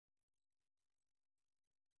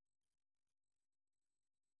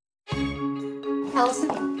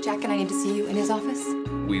Allison, Jack and I need to see you in his office.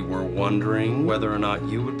 We were wondering whether or not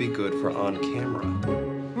you would be good for on camera.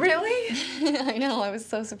 Really? I know, I was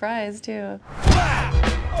so surprised, too.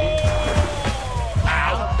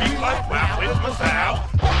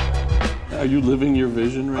 Are you living your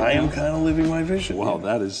vision right now? I am kind of living my vision. Wow,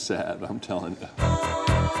 that is sad, I'm telling you.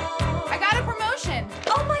 I got a promotion.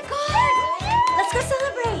 Oh my God! Let's go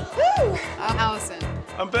celebrate! Woo! Allison.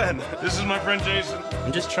 I'm Ben. This is my friend Jason.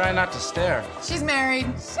 I'm just trying not to stare. She's married.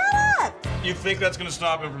 Shut up! You think that's gonna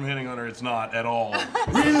stop him from hitting on her? It's not at all.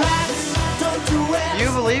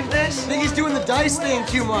 You believe this? I think he's doing the dice thing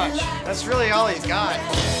too much. That's really all he's got.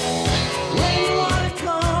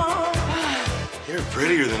 You're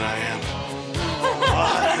prettier than I am.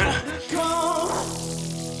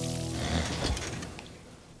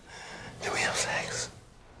 Do we have sex?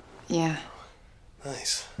 Yeah.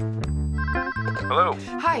 Nice. Hello.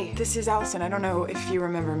 Hi, this is Allison. I don't know if you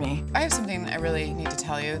remember me. I have something I really need to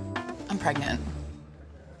tell you. I'm pregnant.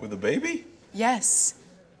 With a baby? Yes.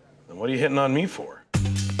 Then what are you hitting on me for?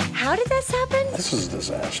 How did this happen? This is a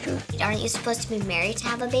disaster. Aren't you supposed to be married to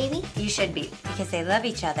have a baby? You should be, because they love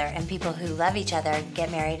each other, and people who love each other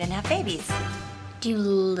get married and have babies. Do you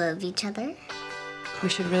love each other? We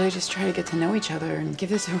should really just try to get to know each other and give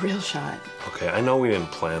this a real shot. Okay, I know we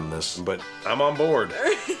didn't plan this, but I'm on board.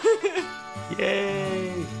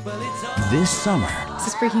 Yay! This summer, Is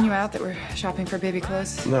this freaking you out that we're shopping for baby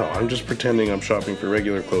clothes? No, I'm just pretending I'm shopping for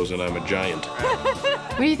regular clothes and I'm a giant.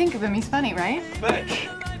 What do you think of him? He's funny, right? Fetch.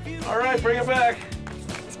 All right, bring it back.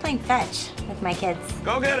 He's playing fetch with my kids.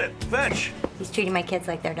 Go get it. Fetch. He's treating my kids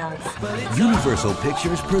like their dogs. Universal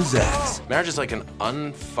Pictures presents Marriage is like an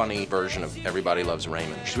unfunny version of Everybody Loves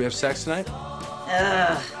Raymond. Should we have sex tonight?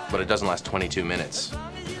 But it doesn't last 22 minutes.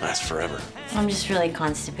 It lasts forever. I'm just really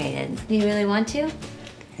constipated. Do you really want to?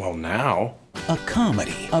 Well, now. a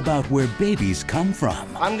comedy about where babies come from.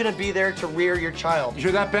 I'm gonna be there to rear your child. You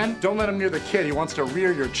hear that, Ben? Don't let him near the kid. He wants to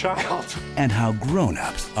rear your child. And how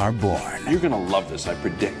grown-ups are born. You're gonna love this, I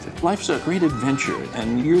predict it. Life's a great adventure,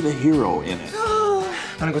 and you're the hero in it.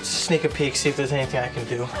 I'm gonna go sneak a peek, see if there's anything I can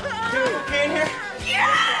do. Get in here.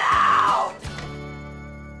 Yeah!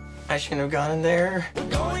 I shouldn't have gone in there.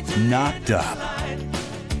 Knocked Up.